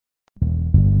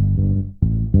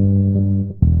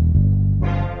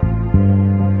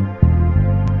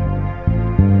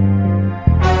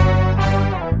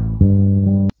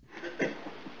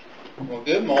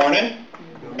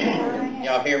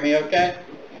me okay?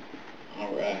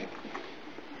 All right.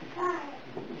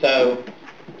 So,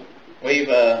 we've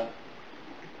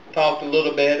talked a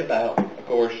little bit about, of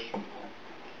course,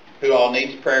 who all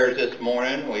needs prayers this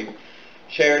morning. We've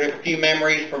shared a few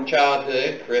memories from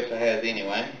childhood. Carissa has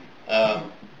anyway.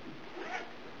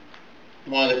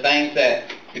 One of the things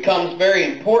that becomes very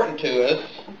important to us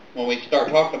when we start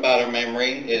talking about our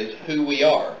memory is who we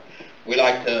are. We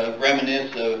like to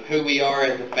reminisce of who we are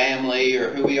as a family,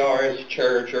 or who we are as a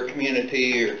church or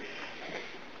community, or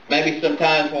maybe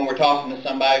sometimes when we're talking to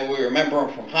somebody we remember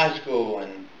them from high school.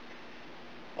 And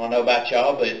I don't know about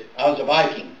y'all, but I was a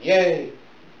Viking. Yay!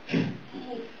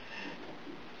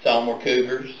 Some were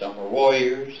Cougars, some were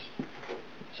Warriors,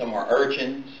 some were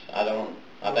Urchins.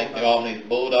 I think they all need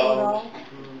Bulldogs.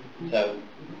 So,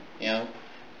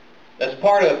 that's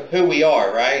part of who we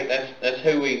are, right? That's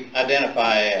who we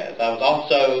identify as. I was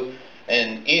also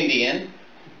an Indian,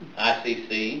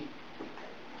 ICC.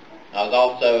 I was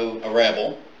also a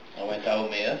rebel. I went to Ole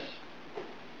Miss.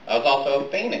 I was also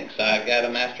a Phoenix. I got a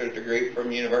master's degree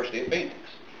from University of Phoenix.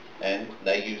 And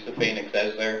they use the Phoenix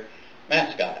as their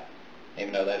mascot,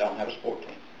 even though they don't have a sport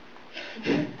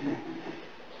team.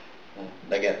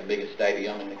 They got the biggest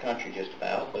stadium in the country just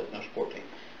about, but no sport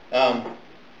team.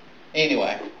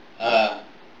 Anyway,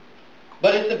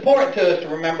 but it's important to us to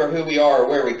remember who we are or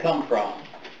where we come from.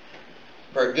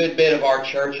 For a good bit of our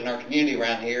church and our community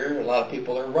around here, a lot of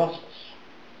people are Russells,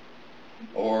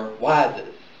 or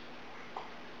Wises,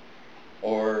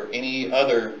 or any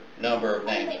other number of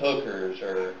names, Hookers,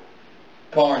 or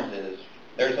Carneses.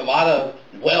 There's a lot of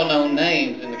well-known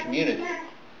names in the community.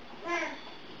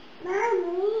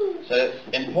 So it's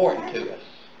important to us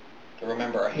to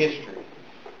remember our history.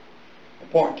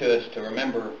 Important to us to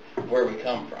remember where we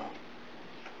come from.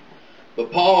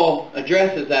 But Paul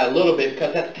addresses that a little bit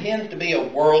because that tends to be a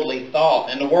worldly thought,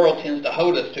 and the world tends to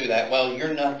hold us to that. Well,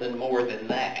 you're nothing more than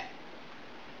that.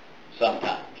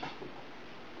 Sometimes.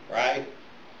 Right?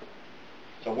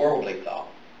 It's a worldly thought.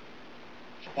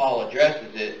 So Paul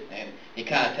addresses it, and he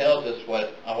kind of tells us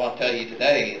what I want to tell you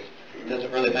today is it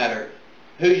doesn't really matter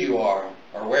who you are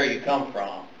or where you come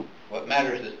from. What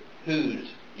matters is whose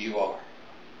you are.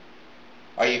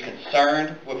 Are you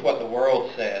concerned with what the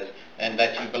world says and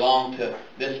that you belong to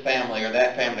this family or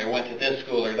that family or went to this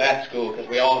school or that school, because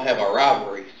we all have our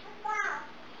rivalries?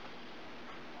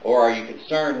 Or are you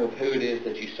concerned with who it is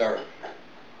that you serve,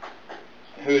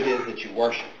 who it is that you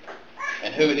worship,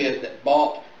 and who it is that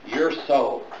bought your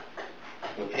soul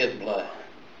with His blood?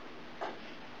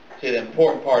 See, the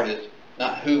important part is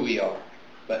not who we are,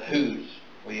 but whose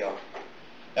we are.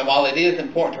 And while it is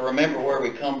important to remember where we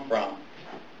come from,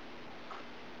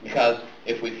 because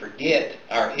if we forget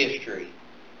our history,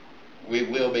 we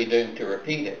will be doomed to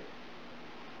repeat it.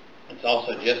 It's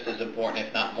also just as important,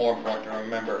 if not more important, to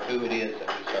remember who it is that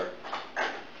we serve.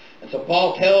 And so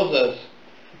Paul tells us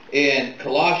in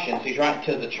Colossians, he's writing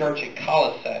to the church in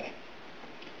Colossae,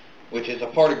 which is a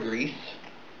part of Greece.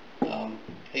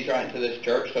 He's writing to this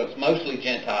church, so it's mostly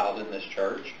Gentiles in this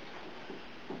church.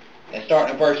 And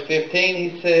starting in verse 15,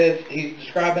 he says he's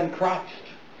describing Christ.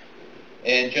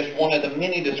 And just one of the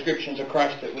many descriptions of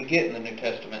Christ that we get in the New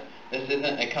Testament. This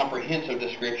isn't a comprehensive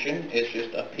description. It's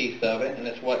just a piece of it. And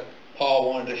it's what Paul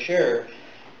wanted to share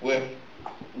with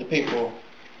the people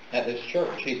at this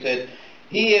church. He said,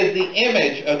 He is the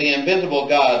image of the invisible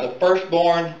God, the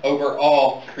firstborn over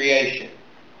all creation.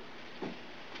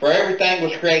 For everything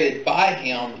was created by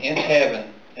Him in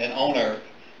heaven and on earth,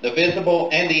 the visible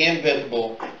and the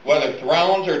invisible, whether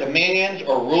thrones or dominions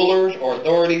or rulers or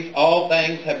authorities, all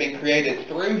things have been created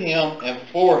through Him and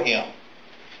for Him.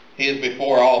 He is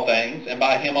before all things, and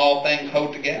by Him all things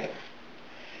hold together.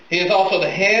 He is also the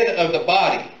head of the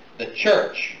body, the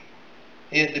church.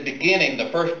 He is the beginning, the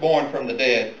firstborn from the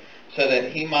dead, so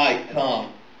that He might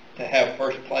come to have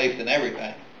first place in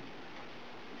everything.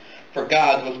 For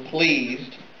God was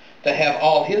pleased to have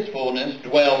all His fullness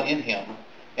dwell in Him,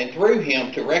 and through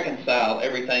Him to reconcile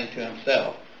everything to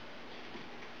Himself,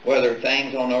 whether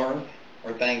things on earth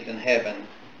or things in heaven,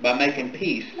 by making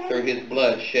peace through His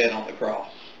blood shed on the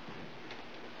cross.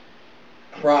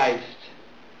 Christ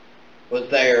was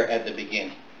there at the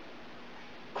beginning.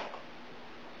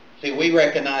 See, we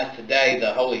recognize today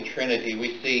the Holy Trinity.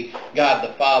 We see God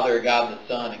the Father, God the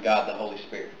Son, and God the Holy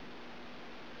Spirit.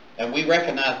 And we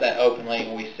recognize that openly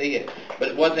and we see it. But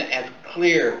it wasn't as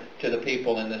clear to the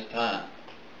people in this time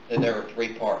that there were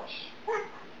three parts.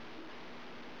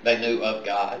 They knew of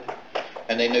God,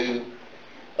 and they knew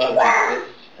of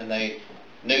Jesus, and they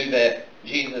knew that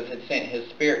Jesus had sent His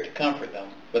Spirit to comfort them,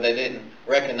 but they didn't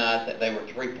recognize that they were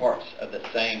three parts of the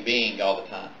same being all the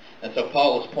time. And so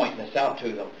Paul is pointing this out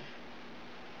to them.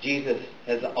 Jesus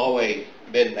has always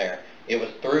been there. It was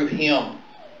through him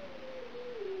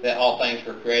that all things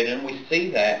were created. And we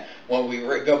see that when we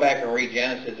go back and read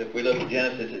Genesis. If we look at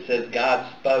Genesis, it says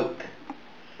God spoke.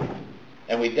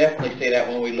 And we definitely see that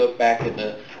when we look back at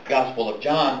the Gospel of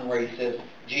John, where he says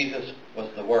Jesus was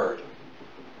the Word.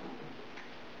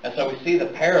 And so we see the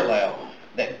parallel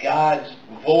that God's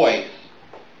voice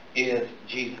is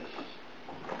Jesus.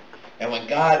 And when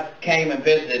God came and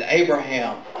visited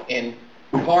Abraham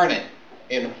incarnate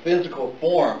in physical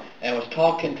form and was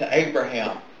talking to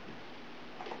Abraham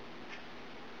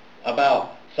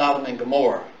about Sodom and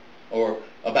Gomorrah, or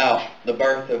about the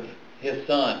birth of his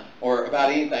son, or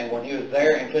about anything, when he was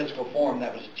there in physical form,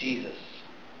 that was Jesus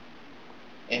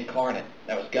incarnate.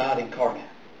 That was God incarnate.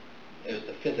 It was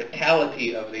the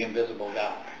physicality of the invisible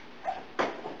God.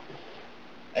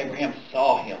 Abraham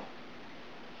saw him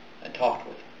and talked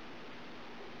with him.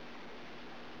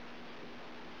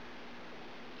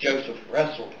 Joseph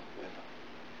wrestled with him.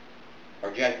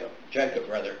 Or Jacob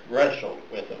wrestled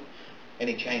with him. And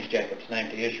he changed Jacob's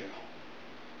name to Israel.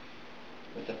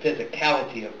 It was the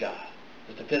physicality of God.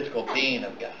 It was the physical being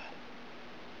of God.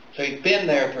 So he's been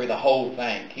there through the whole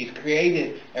thing. He's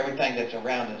created everything that's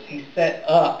around us. He set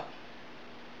up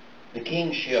the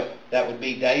kingship that would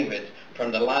be David's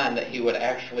from the line that he would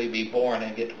actually be born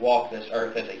and get to walk this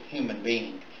earth as a human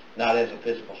being, not as a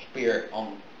physical spirit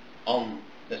on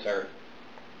this earth,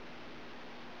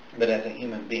 but as a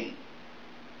human being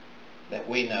that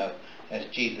we know as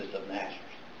Jesus of Nazareth.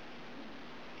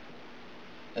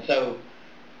 And so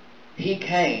he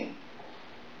came,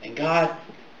 and God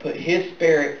put his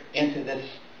spirit into this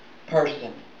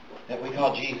person that we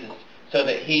call Jesus, so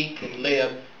that he could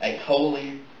live a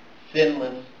holy,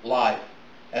 sinless life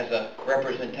as a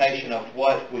representation of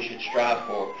what we should strive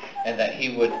for, and that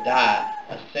he would die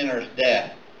a sinner's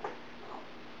death,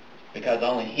 because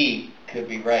only he could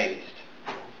be raised,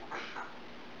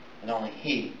 and only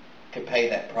he could pay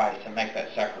that price and make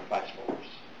that sacrifice for us.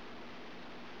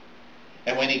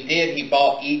 And when he did, he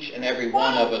bought each and every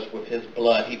one of us with his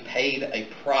blood. He paid a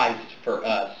price for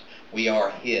us. We are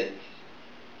his.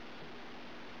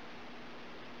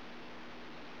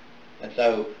 And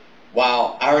so,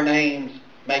 while our names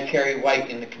may carry weight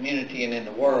in the community and in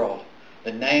the world,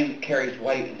 the name that carries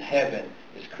weight in heaven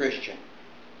is Christian,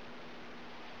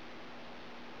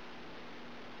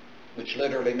 which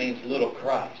literally means little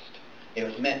Christ. It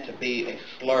was meant to be a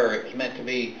slur. It was meant to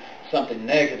be something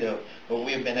negative, but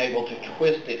we've been able to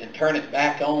twist it and turn it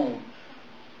back on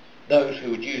those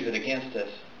who would use it against us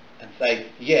and say,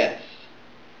 yes,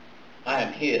 I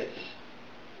am his.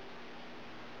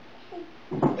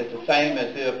 It's the same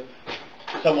as if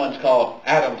someone's called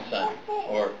Adamson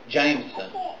or Jameson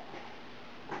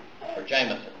or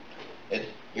Jameson.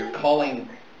 You're calling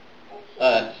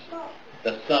us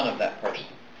the son of that person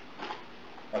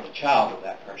or the child of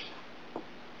that person.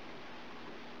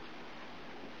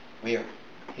 We are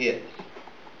his.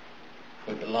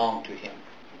 We belong to him.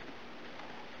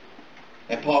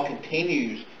 And Paul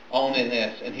continues on in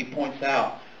this, and he points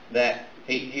out that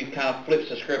he kind of flips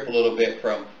the script a little bit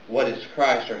from what is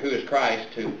Christ or who is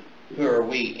Christ to who are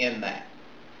we in that.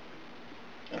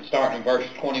 And starting in verse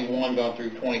 21 going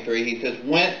through 23, he says,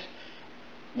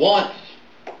 once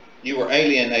you were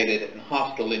alienated and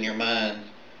hostile in your minds,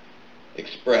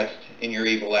 expressed in your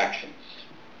evil actions.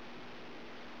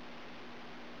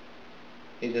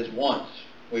 He says, once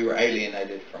we were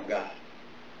alienated from God.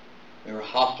 We were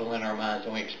hostile in our minds,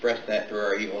 and we expressed that through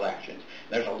our evil actions.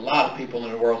 There's a lot of people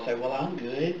in the world say, well, I'm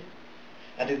good.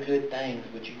 I do good things,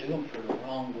 but you do them for the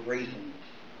wrong reasons.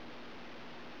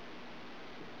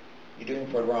 You do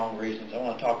them for the wrong reasons. I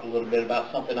want to talk a little bit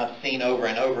about something I've seen over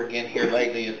and over again here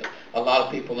lately. Is a lot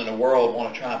of people in the world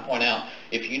want to try and point out,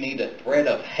 if you need a threat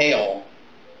of hell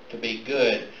to be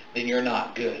good, then you're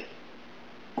not good.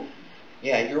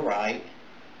 Yeah, you're right.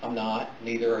 I'm not.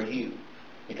 Neither are you.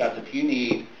 Because if you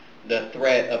need the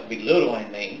threat of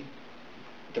belittling me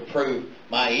to prove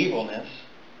my evilness,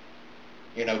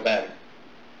 you're no better.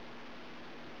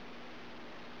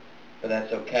 But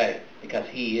that's okay, because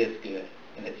he is good,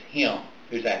 and it's him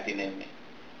who's acting in me.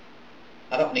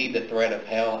 I don't need the threat of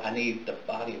hell. I need the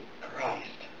body of Christ.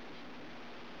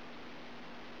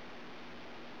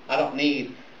 I don't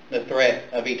need the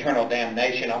threat of eternal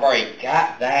damnation. I've already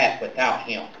got that without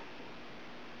him.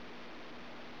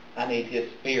 I need his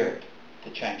spirit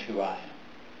to change who I am.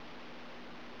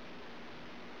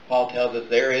 Paul tells us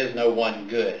there is no one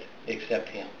good except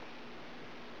him.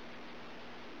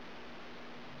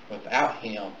 Without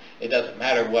him, it doesn't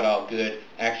matter what all good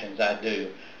actions I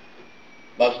do.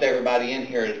 Most everybody in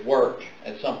here has worked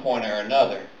at some point or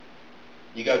another.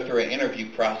 You go through an interview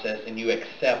process and you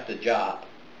accept a job.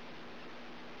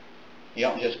 You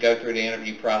don't just go through the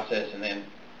interview process and then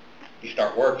you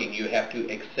start working. You have to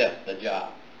accept the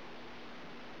job.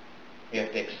 You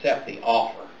have to accept the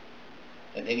offer,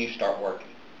 and then you start working.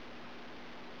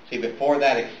 See, before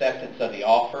that acceptance of the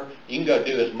offer, you can go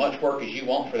do as much work as you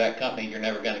want for that company, you're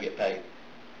never going to get paid.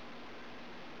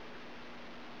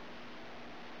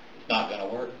 It's not going to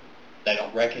work. They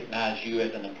don't recognize you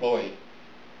as an employee.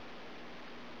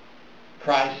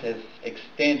 Christ has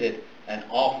extended an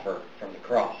offer from the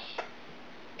cross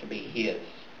to be His.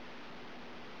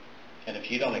 And if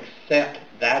you don't accept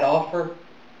that offer,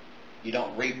 you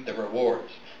don't reap the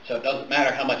rewards. So it doesn't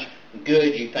matter how much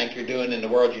good you think you're doing in the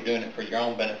world, you're doing it for your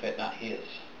own benefit, not His.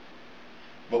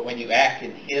 But when you act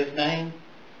in His name,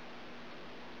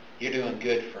 you're doing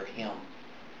good for Him.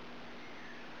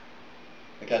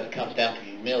 Because it comes down to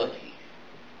humility.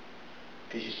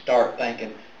 Because you start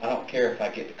thinking, I don't care if I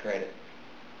get the credit.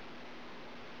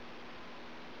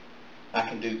 I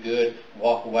can do good,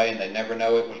 walk away, and they never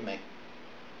know it was me.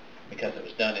 Because it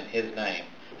was done in His name.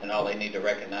 And all they need to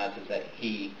recognize is that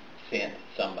He sent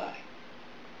somebody.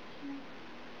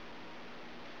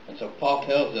 And so Paul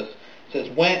tells us, says,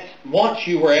 once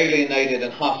you were alienated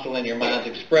and hostile in your minds,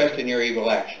 expressed in your evil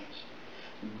actions.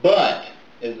 But,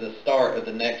 is the start of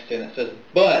the next sentence. It says,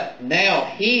 but now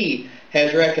He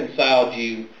has reconciled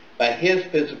you by His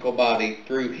physical body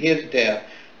through His death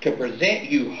to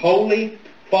present you holy,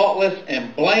 faultless,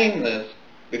 and blameless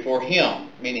before Him,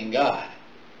 meaning God.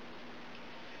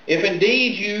 If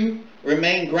indeed you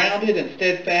remain grounded and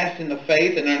steadfast in the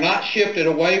faith and are not shifted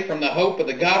away from the hope of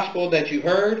the gospel that you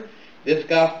heard, this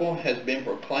gospel has been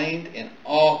proclaimed in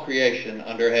all creation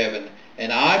under heaven.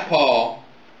 And I, Paul,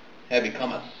 have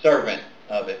become a servant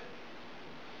of it.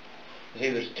 See,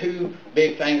 there's two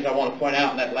big things I want to point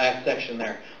out in that last section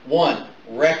there. One,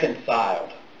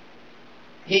 reconciled.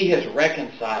 He has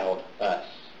reconciled us.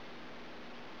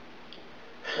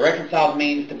 Reconciled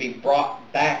means to be brought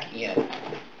back in.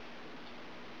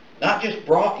 Not just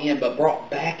brought in, but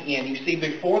brought back in. You see,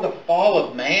 before the fall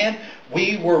of man,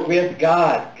 we were with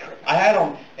God.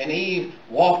 Adam and Eve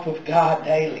walked with God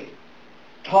daily,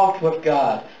 talked with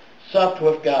God, supped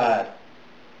with God,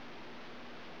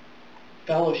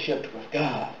 fellowshiped with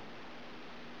God.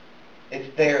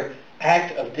 It's their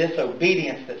act of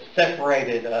disobedience that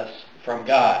separated us from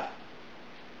God.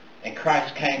 And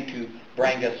Christ came to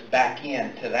bring us back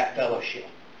into that fellowship.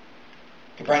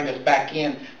 To bring us back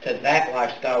into that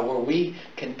lifestyle where we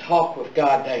can talk with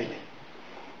God daily.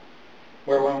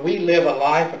 Where when we live a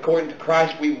life according to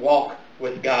Christ, we walk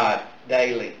with God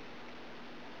daily.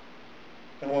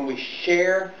 And when we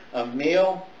share a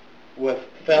meal with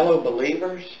fellow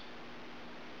believers,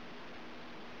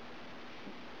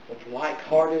 with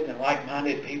like-hearted and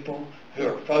like-minded people who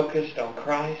are focused on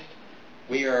Christ,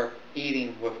 we are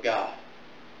eating with God.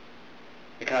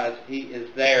 Because He is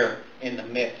there in the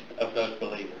midst of those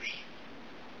believers.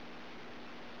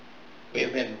 We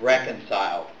have been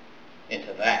reconciled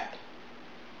into that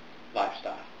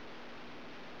lifestyle.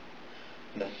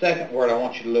 And the second word I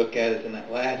want you to look at is in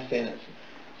that last sentence.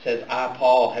 It says, I,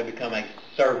 Paul, have become a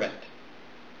servant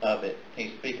of it.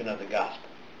 He's speaking of the gospel.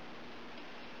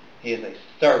 He is a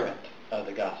servant of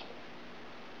the gospel.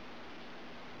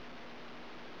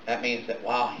 That means that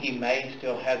while he may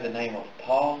still have the name of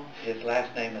Paul, his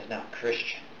last name is now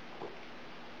Christian.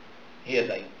 He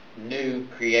is a new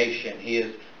creation. He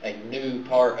is a new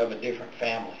part of a different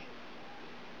family.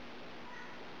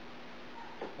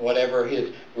 Whatever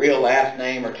his real last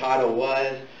name or title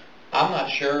was, I'm not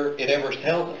sure it ever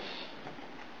tells us.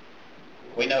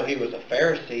 We know he was a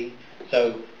Pharisee,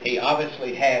 so he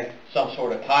obviously had some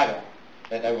sort of title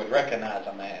that they would recognize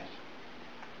him as.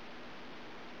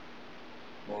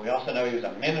 But we also know he was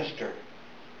a minister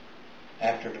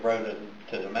after the road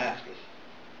to Damascus.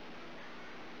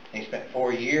 He spent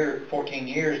 14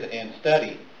 years in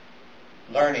study,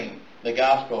 learning the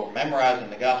gospel, memorizing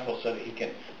the gospel so that he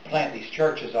can plant these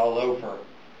churches all over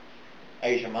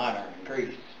Asia Minor and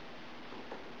Greece.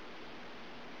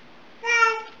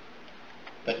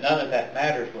 But none of that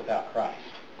matters without Christ.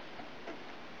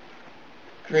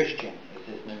 Christian is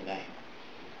his new name.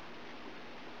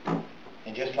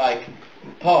 And just like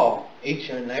Paul, each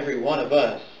and every one of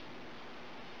us,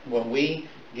 when we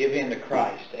give in to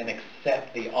Christ and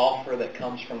accept the offer that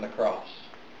comes from the cross,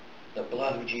 the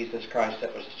blood of Jesus Christ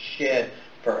that was shed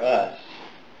for us,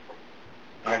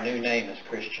 our new name is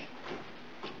Christian.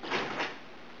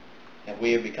 And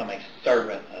we have become a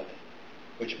servant of it,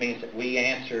 which means that we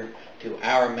answer to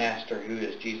our Master, who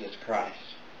is Jesus Christ.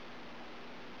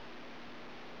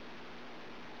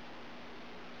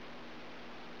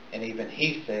 And even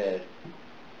he said,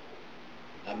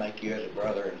 I make you as a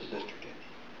brother and a sister to me.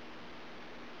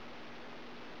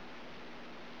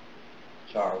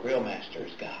 So our real master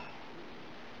is God.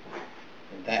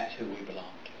 And that's who we belong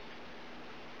to.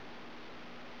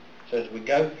 So as we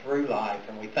go through life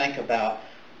and we think about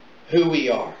who we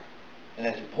are, and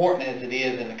as important as it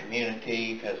is in the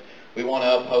community, because we want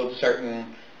to uphold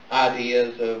certain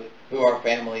ideas of who our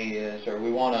family is, or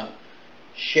we want to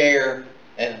share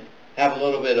and have a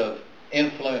little bit of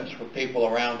influence with people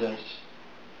around us,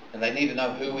 and they need to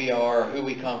know who we are, or who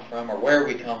we come from, or where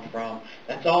we come from.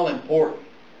 That's all important.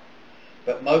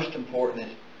 But most important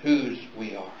is whose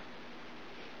we are.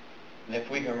 And if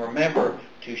we can remember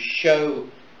to show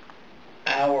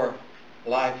our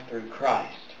life through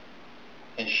Christ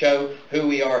and show who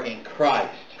we are in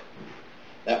Christ,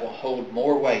 that will hold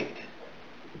more weight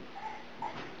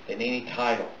than any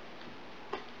title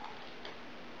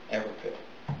ever could.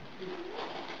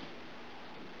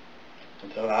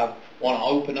 And so I want to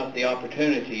open up the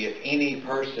opportunity, if any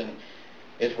person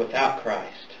is without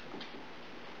Christ,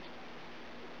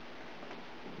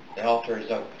 the altar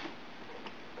is open.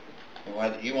 And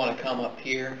whether you want to come up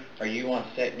here or you want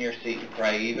to sit in your seat and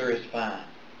pray, either is fine.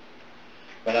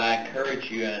 But I encourage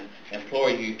you and implore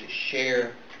you to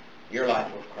share your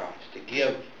life with Christ, to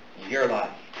give your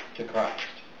life to Christ.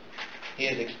 He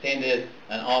has extended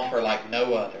an offer like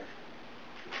no other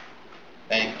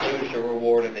that includes the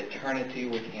reward of eternity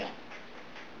with Him.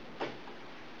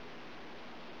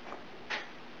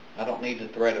 I don't need the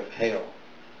threat of hell,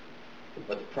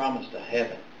 but the promise to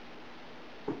heaven.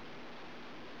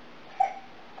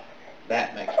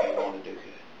 That makes me want to do good.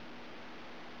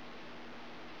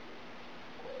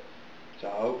 So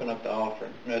I open up the altar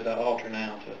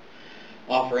now to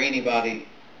offer anybody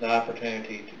the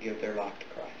opportunity to give their life to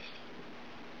Christ.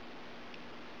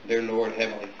 Dear Lord,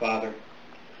 Heavenly Father,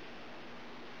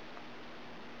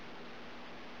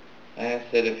 I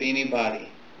ask that if anybody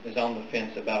is on the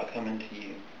fence about coming to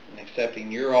you and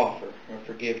accepting your offer of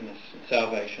forgiveness and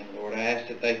salvation, Lord, I ask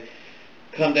that they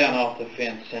come down off the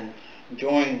fence and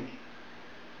join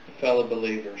fellow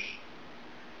believers,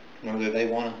 whether they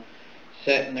want to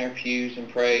sit in their pews and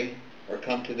pray or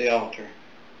come to the altar.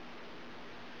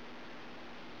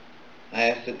 I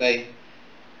ask that they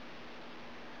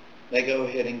go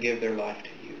ahead and give their life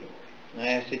to you, Lord. And I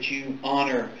ask that you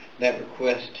honor that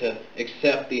request to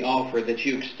accept the offer that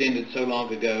you extended so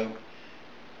long ago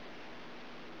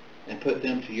and put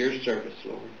them to your service,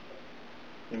 Lord.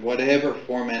 In whatever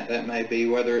format that may be,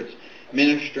 whether it's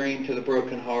ministering to the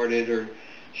brokenhearted or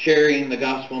sharing the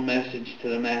gospel message to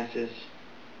the masses,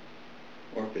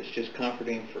 or if it's just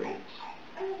comforting friends,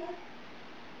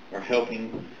 or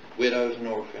helping widows and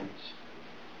orphans,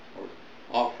 or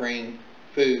offering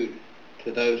food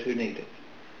to those who need it.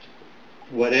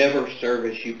 Whatever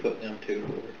service you put them to,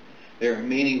 Lord. There are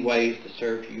many ways to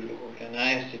serve you, Lord. And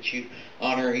I ask that you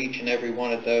honor each and every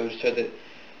one of those so that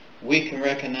we can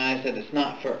recognize that it's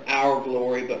not for our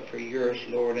glory but for yours,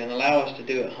 Lord. And allow us to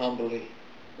do it humbly,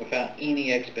 without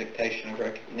any expectation of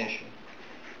recognition,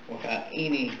 without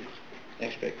any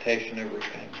expectation of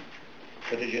repayment.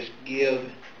 But to just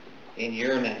give in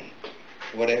your name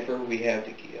whatever we have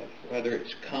to give, whether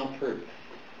it's comfort,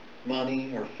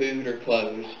 money, or food, or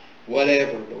clothes,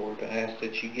 whatever, Lord. I ask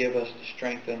that you give us the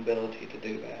strength and ability to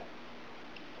do that.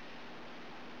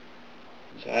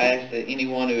 So I ask that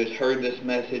anyone who has heard this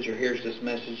message or hears this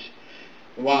message,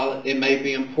 while it may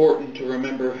be important to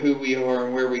remember who we are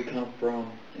and where we come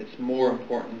from, it's more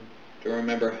important to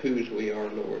remember whose we are,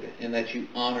 Lord, and that you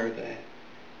honor that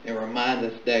and remind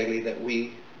us daily that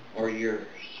we are yours.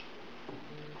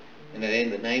 And that in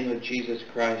the name of Jesus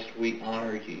Christ, we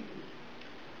honor you.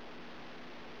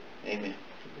 Amen.